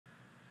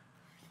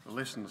The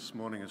lesson this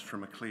morning is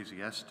from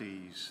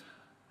Ecclesiastes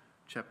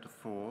chapter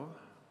 4,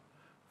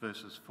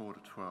 verses 4 to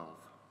 12.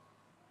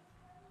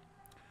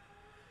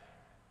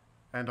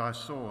 And I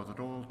saw that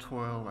all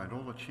toil and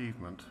all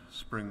achievement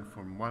spring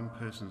from one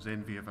person's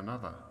envy of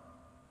another.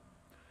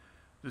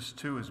 This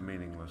too is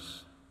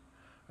meaningless,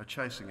 a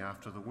chasing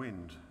after the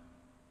wind.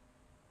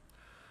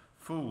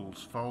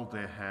 Fools fold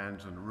their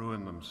hands and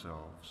ruin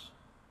themselves.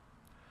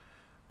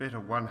 Better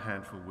one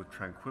handful with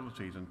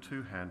tranquility than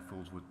two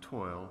handfuls with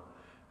toil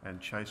and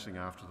chasing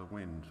after the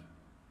wind.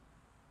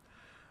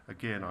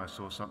 Again, I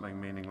saw something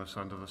meaningless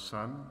under the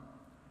sun.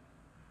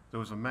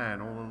 There was a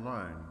man all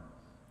alone.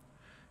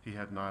 He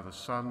had neither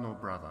son nor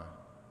brother.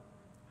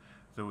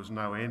 There was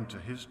no end to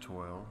his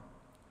toil,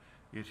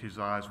 yet his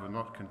eyes were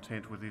not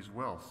content with his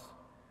wealth.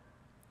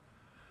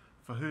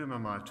 For whom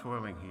am I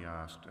toiling, he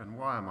asked, and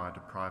why am I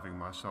depriving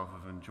myself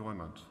of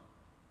enjoyment?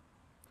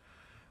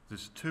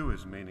 This too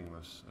is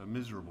meaningless, a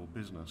miserable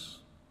business.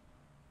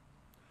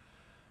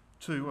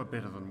 Two are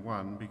better than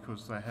one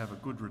because they have a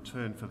good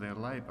return for their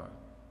labour.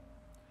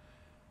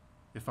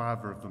 If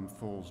either of them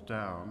falls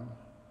down,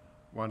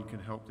 one can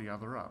help the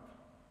other up.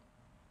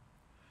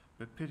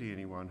 But pity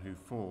anyone who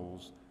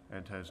falls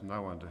and has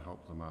no one to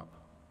help them up.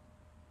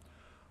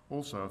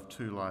 Also, if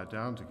two lie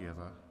down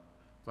together,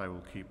 they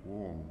will keep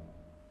warm.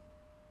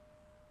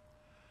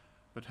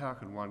 But how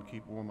can one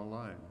keep warm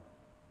alone?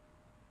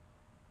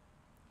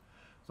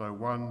 Though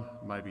one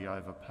may be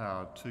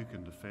overpowered, two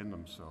can defend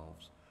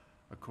themselves.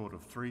 A cord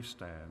of three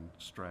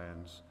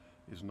strands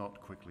is not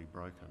quickly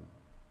broken.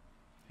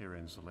 Here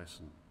ends the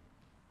lesson.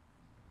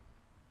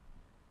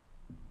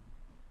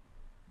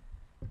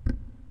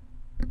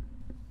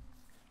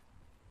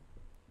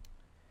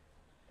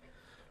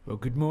 Well,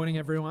 good morning,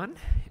 everyone.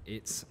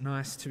 It's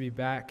nice to be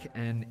back,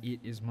 and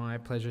it is my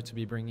pleasure to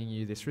be bringing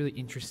you this really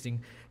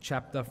interesting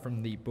chapter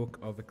from the book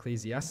of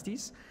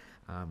Ecclesiastes.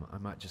 I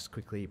might just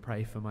quickly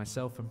pray for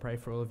myself and pray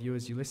for all of you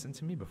as you listen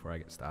to me before I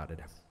get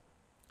started.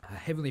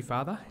 Heavenly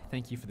Father,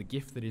 thank you for the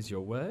gift that is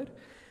your word.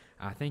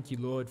 Thank you,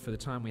 Lord, for the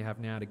time we have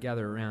now to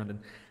gather around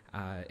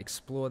and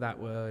explore that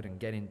word and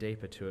get in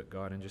deeper to it,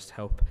 God, and just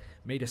help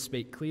me to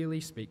speak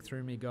clearly, speak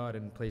through me, God,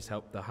 and please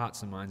help the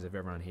hearts and minds of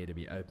everyone here to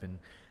be open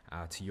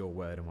to your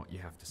word and what you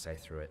have to say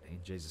through it.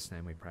 In Jesus'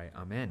 name we pray,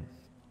 amen.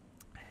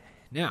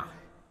 Now,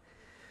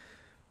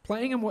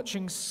 playing and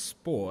watching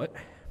sport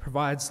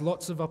provides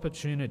lots of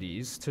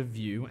opportunities to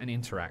view and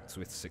interact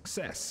with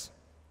success.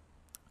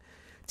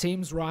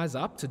 Teams rise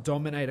up to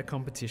dominate a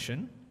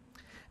competition,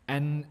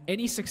 and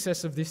any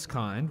success of this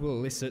kind will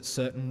elicit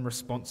certain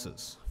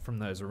responses from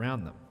those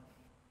around them.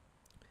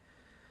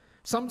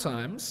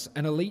 Sometimes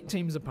an elite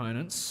team's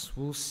opponents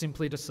will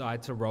simply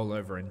decide to roll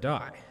over and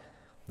die.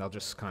 They'll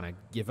just kind of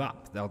give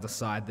up. They'll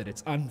decide that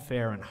it's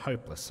unfair and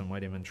hopeless and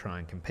won't even try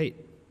and compete.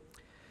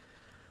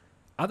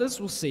 Others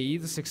will see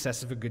the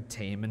success of a good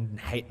team and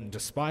hate and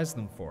despise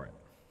them for it.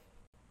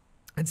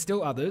 And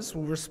still others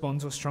will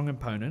respond to a strong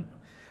opponent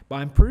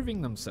by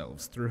improving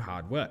themselves through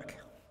hard work.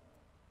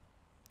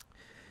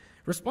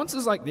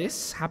 Responses like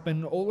this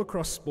happen all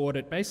across sport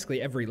at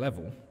basically every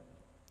level.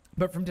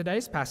 But from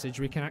today's passage,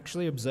 we can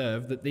actually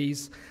observe that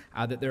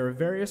that there are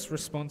various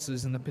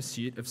responses in the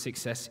pursuit of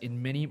success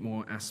in many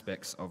more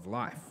aspects of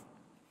life.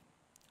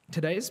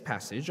 Today's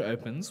passage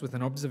opens with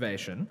an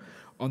observation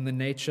on the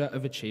nature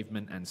of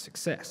achievement and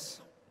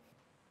success.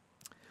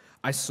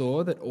 I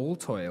saw that all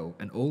toil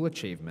and all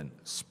achievement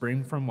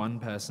spring from one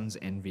person's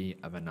envy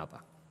of another.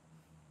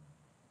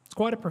 It's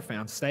quite a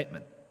profound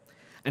statement,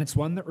 and it's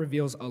one that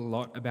reveals a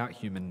lot about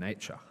human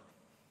nature.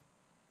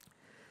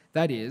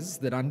 That is,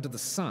 that under the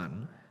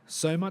sun,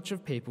 so much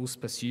of people's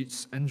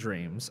pursuits and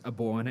dreams are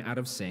born out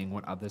of seeing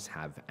what others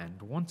have and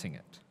wanting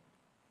it.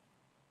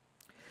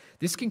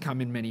 This can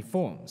come in many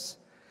forms,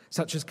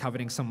 such as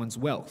coveting someone's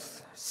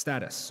wealth,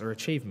 status, or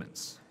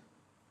achievements.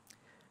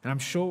 And I'm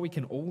sure we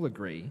can all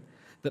agree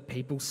that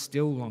people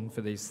still long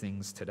for these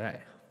things today.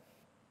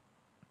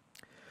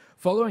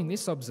 Following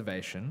this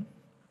observation,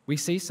 we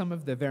see some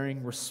of the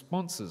varying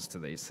responses to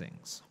these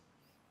things.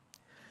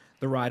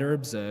 The writer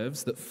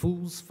observes that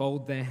fools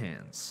fold their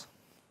hands.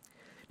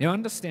 Now,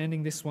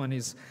 understanding this one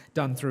is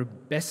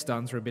best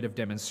done through a bit of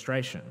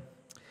demonstration.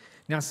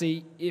 Now,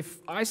 see, if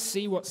I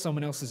see what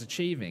someone else is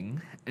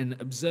achieving and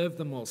observe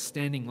them while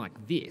standing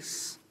like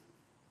this,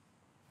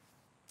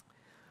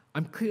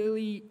 I'm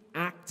clearly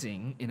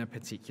acting in a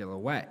particular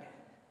way.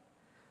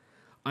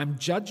 I'm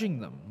judging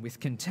them with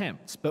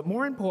contempt, but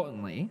more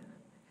importantly,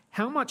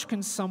 how much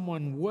can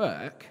someone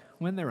work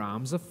when their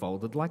arms are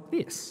folded like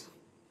this?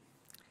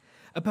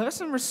 A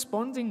person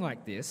responding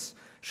like this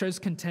shows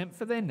contempt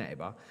for their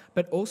neighbour,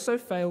 but also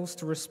fails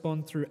to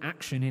respond through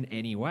action in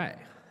any way.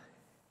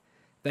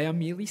 They are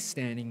merely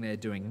standing there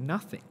doing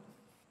nothing.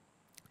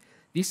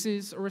 This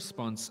is a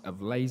response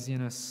of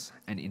laziness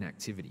and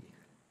inactivity.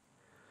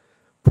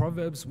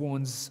 Proverbs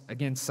warns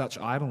against such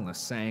idleness,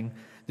 saying,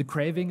 "The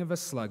craving of a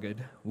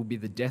sluggard will be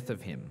the death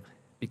of him,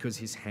 because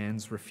his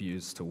hands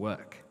refuse to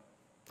work."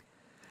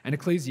 And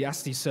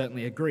Ecclesiastes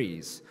certainly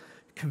agrees,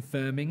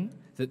 confirming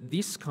that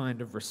this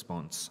kind of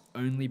response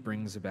only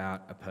brings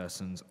about a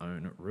person's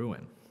own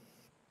ruin.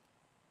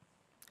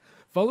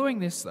 Following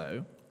this,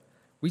 though,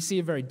 we see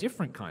a very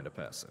different kind of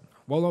person.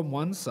 While on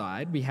one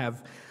side we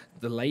have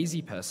the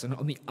lazy person,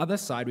 on the other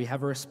side we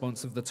have a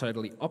response of the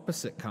totally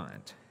opposite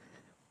kind.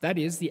 That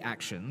is, the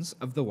actions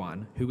of the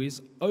one who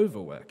is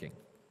overworking.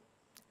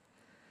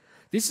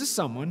 This is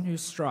someone who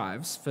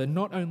strives for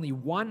not only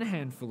one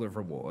handful of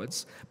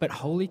rewards, but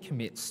wholly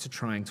commits to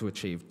trying to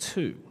achieve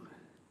two.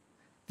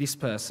 This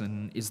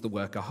person is the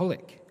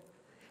workaholic,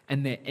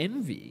 and their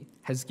envy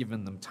has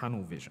given them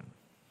tunnel vision.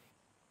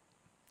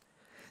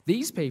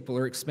 These people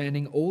are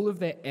expanding all of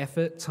their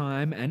effort,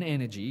 time, and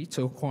energy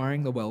to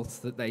acquiring the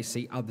wealth that they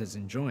see others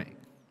enjoying.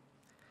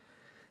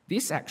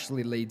 This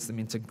actually leads them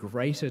into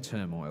greater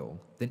turmoil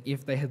than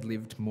if they had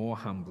lived more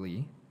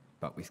humbly,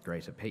 but with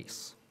greater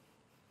peace.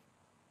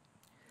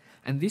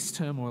 And this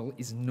turmoil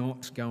is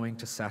not going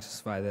to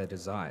satisfy their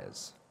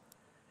desires.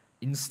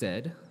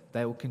 Instead,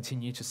 they will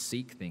continue to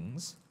seek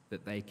things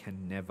that they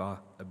can never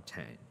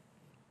obtain.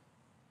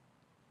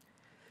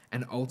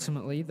 And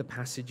ultimately, the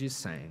passage is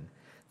saying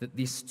that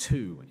this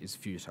too is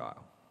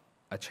futile,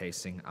 a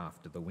chasing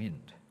after the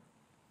wind.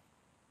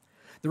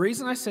 The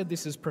reason I said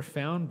this is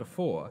profound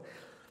before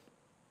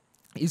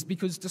is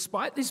because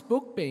despite this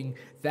book being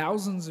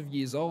thousands of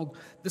years old,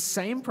 the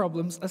same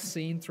problems are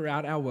seen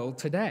throughout our world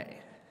today.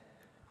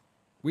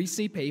 We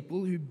see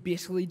people who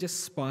bitterly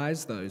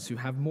despise those who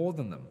have more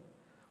than them,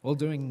 while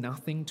doing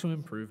nothing to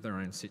improve their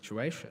own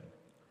situation.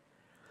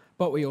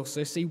 But we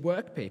also see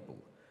work people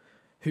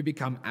who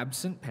become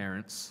absent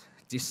parents,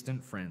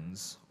 distant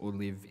friends, or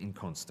live in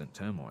constant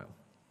turmoil.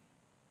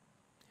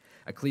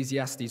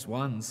 Ecclesiastes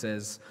 1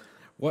 says,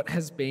 "What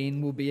has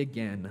been will be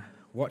again.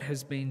 What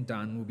has been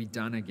done will be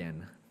done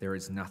again. There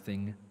is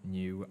nothing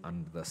new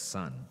under the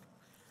sun."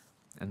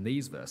 And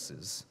these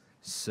verses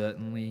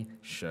certainly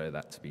show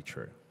that to be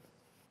true.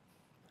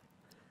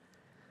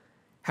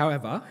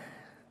 However,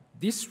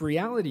 this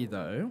reality,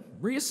 though,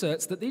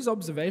 reasserts that these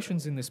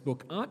observations in this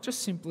book aren't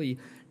just simply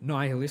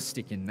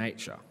nihilistic in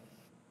nature.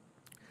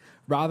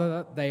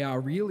 Rather, they are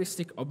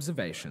realistic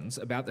observations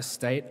about the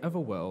state of a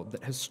world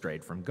that has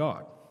strayed from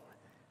God.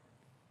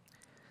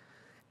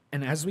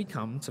 And as we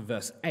come to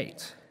verse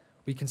 8,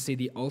 we can see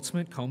the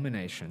ultimate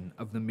culmination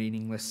of the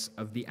meaningless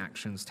of the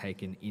actions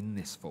taken in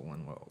this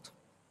fallen world.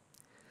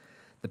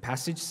 The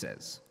passage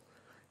says,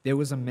 "There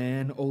was a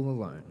man all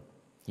alone.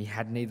 He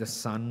had neither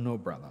son nor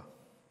brother.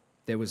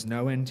 There was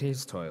no end to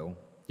his toil,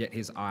 yet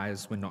his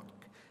eyes were not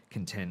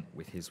content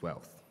with his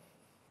wealth."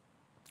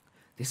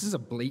 This is a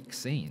bleak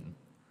scene.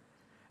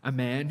 A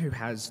man who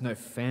has no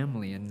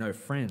family and no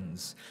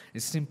friends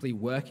is simply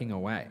working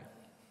away.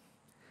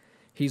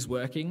 He's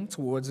working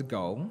towards a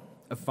goal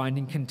of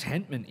finding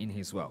contentment in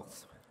his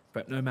wealth,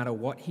 but no matter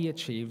what he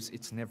achieves,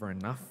 it's never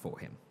enough for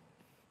him.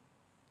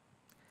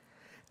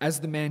 As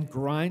the man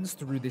grinds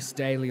through this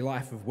daily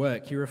life of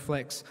work, he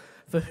reflects,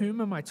 "For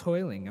whom am I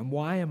toiling, and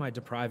why am I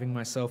depriving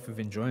myself of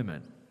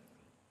enjoyment?"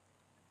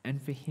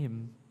 And for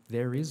him,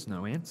 there is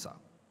no answer,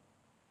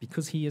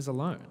 because he is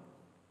alone.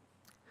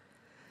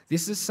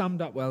 This is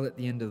summed up well at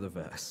the end of the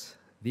verse.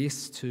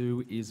 This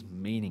too is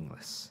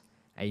meaningless,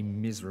 a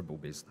miserable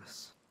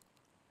business.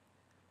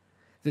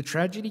 The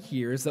tragedy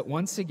here is that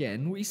once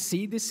again, we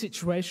see this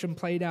situation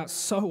played out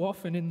so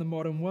often in the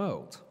modern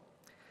world.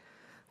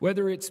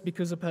 Whether it's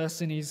because a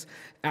person is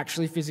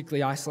actually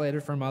physically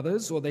isolated from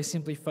others, or they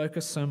simply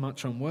focus so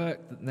much on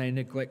work that they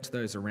neglect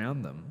those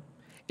around them,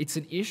 it's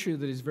an issue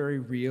that is very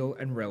real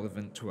and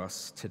relevant to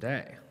us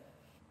today.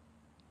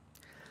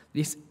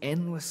 This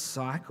endless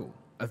cycle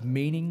of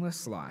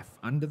meaningless life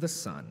under the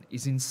sun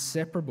is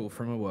inseparable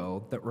from a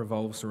world that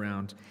revolves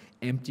around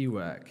empty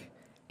work,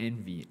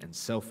 envy, and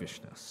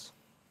selfishness.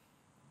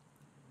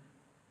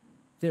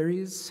 There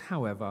is,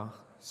 however,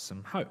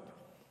 some hope,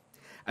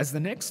 as the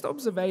next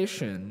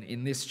observation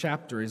in this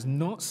chapter is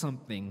not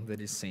something that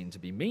is seen to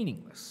be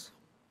meaningless.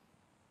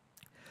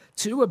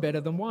 Two are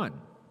better than one,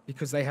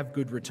 because they have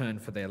good return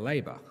for their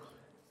labour.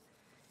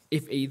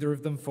 If either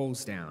of them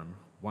falls down,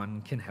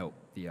 one can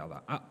help the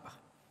other up.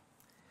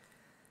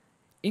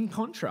 In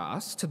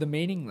contrast to the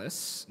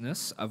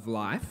meaninglessness of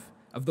life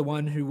of the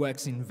one who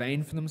works in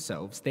vain for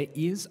themselves, there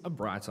is a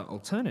brighter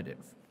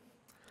alternative.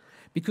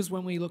 Because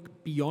when we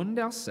look beyond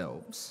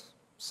ourselves,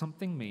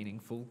 something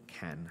meaningful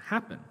can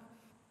happen.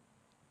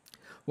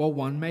 While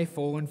one may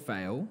fall and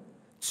fail,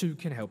 two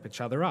can help each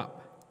other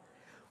up.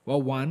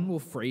 While one will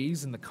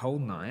freeze in the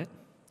cold night,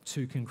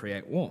 two can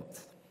create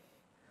warmth.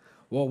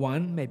 While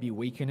one may be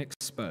weak and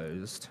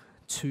exposed,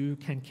 two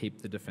can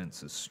keep the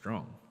defenses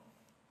strong.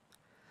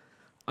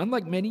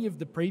 Unlike many of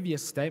the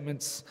previous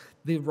statements,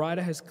 the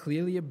writer has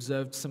clearly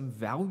observed some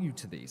value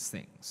to these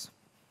things.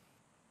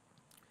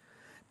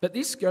 But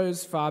this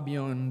goes far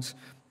beyond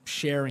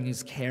sharing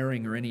is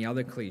caring or any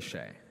other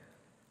cliche.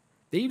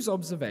 These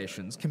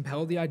observations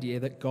compel the idea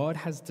that God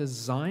has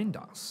designed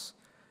us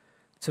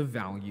to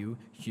value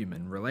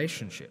human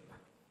relationship.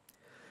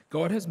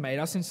 God has made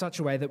us in such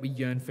a way that we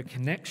yearn for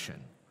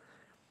connection.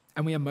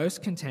 And we are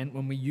most content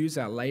when we use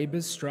our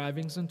labours,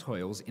 strivings, and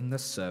toils in the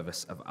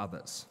service of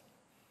others.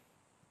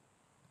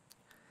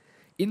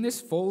 In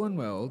this fallen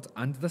world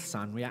under the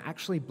sun, we are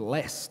actually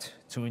blessed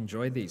to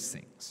enjoy these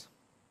things.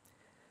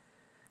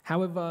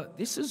 However,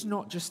 this is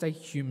not just a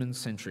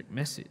human-centric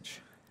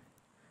message.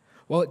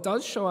 While it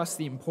does show us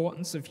the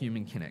importance of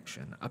human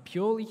connection, a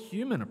purely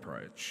human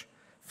approach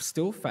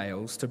still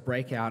fails to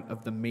break out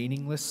of the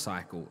meaningless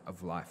cycle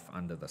of life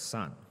under the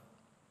sun.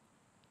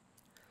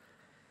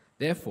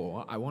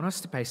 Therefore, I want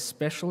us to pay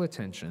special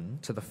attention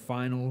to the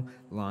final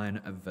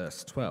line of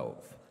verse 12.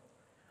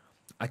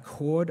 A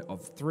cord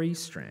of 3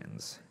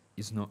 strands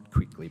is not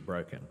quickly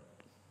broken.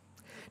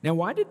 Now,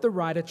 why did the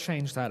writer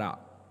change that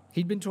up?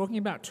 He'd been talking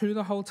about 2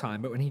 the whole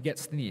time, but when he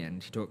gets to the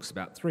end, he talks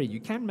about 3. You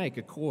can make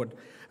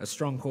a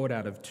strong cord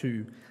out of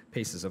 2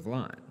 pieces of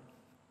line.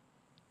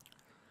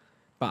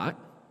 But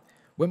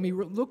when we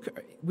look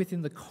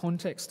within the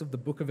context of the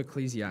book of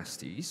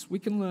Ecclesiastes, we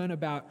can learn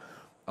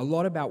a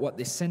lot about what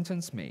this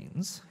sentence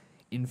means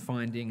in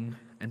finding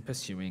and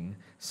pursuing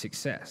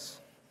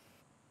success.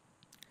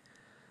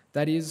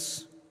 That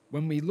is,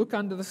 when we look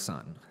under the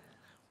sun,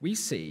 we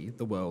see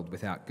the world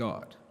without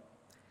God.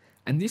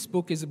 And this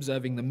book is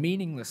observing the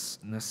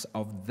meaninglessness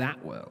of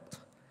that world.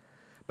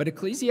 But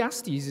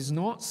Ecclesiastes is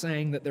not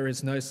saying that there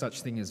is no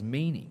such thing as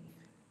meaning.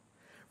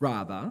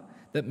 Rather,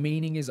 that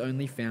meaning is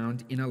only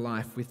found in a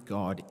life with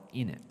God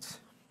in it.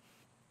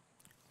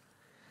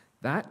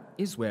 That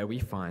is where we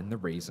find the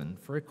reason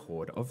for a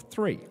cord of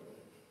 3.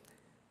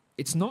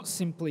 It's not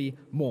simply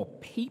more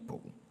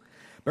people,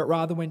 but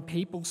rather when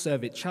people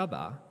serve each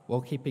other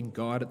while keeping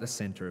God at the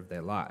center of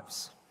their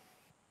lives.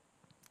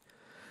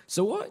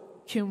 So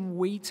what can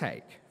we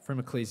take from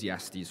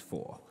Ecclesiastes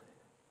 4?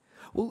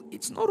 Well,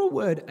 it's not a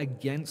word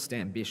against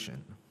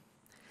ambition,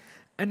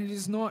 and it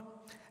is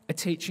not a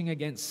teaching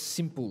against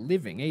simple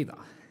living either.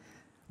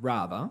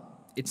 Rather,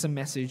 it's a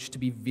message to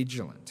be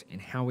vigilant in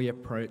how we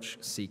approach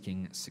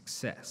seeking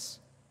success.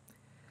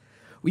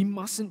 We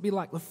mustn't be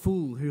like the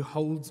fool who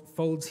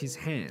folds his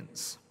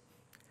hands.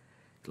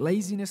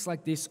 Laziness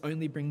like this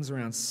only brings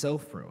around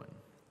self-ruin.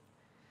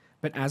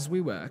 But as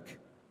we work,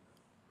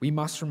 we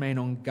must remain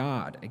on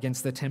guard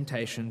against the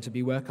temptation to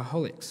be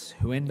workaholics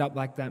who end up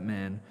like that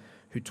man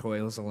who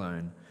toils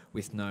alone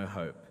with no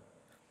hope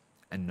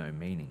and no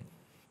meaning.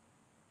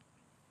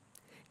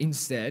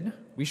 Instead,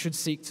 we should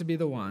seek to be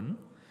the one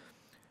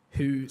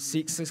who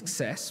seeks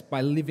success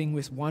by living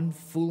with one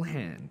full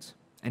hand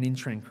and in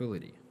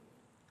tranquility.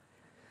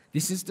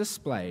 This is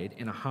displayed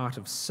in a heart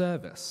of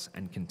service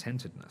and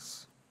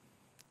contentedness.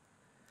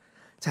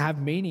 To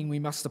have meaning, we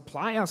must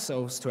apply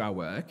ourselves to our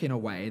work in a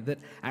way that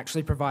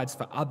actually provides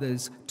for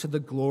others to the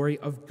glory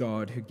of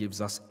God who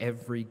gives us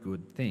every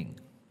good thing.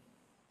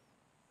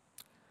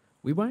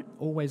 We won't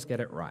always get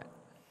it right.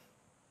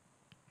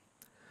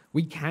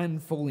 We can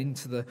fall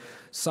into the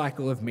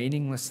cycle of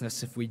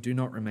meaninglessness if we do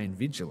not remain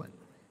vigilant.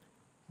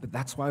 But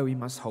that's why we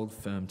must hold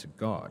firm to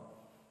God.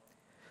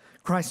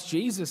 Christ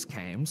Jesus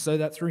came so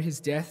that through his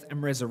death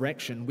and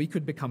resurrection, we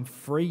could become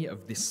free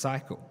of this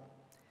cycle.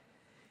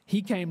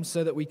 He came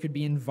so that we could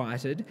be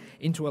invited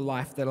into a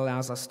life that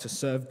allows us to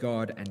serve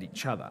God and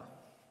each other.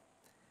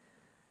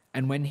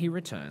 And when he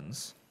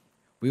returns,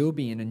 we will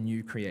be in a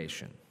new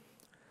creation,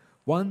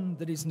 one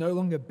that is no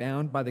longer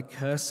bound by the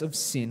curse of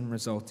sin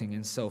resulting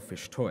in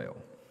selfish toil.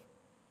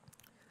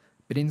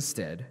 But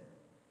instead,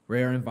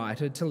 we are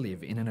invited to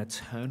live in an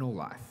eternal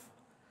life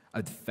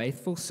of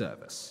faithful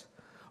service,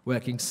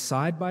 working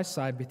side by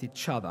side with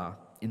each other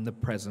in the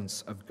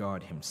presence of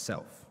God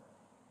himself.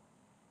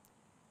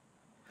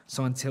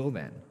 So until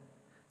then,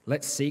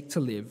 let's seek to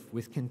live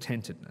with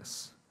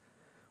contentedness,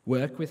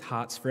 work with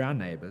hearts for our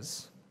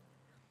neighbours,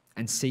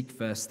 and seek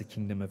first the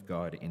kingdom of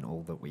God in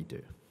all that we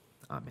do.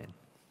 Amen.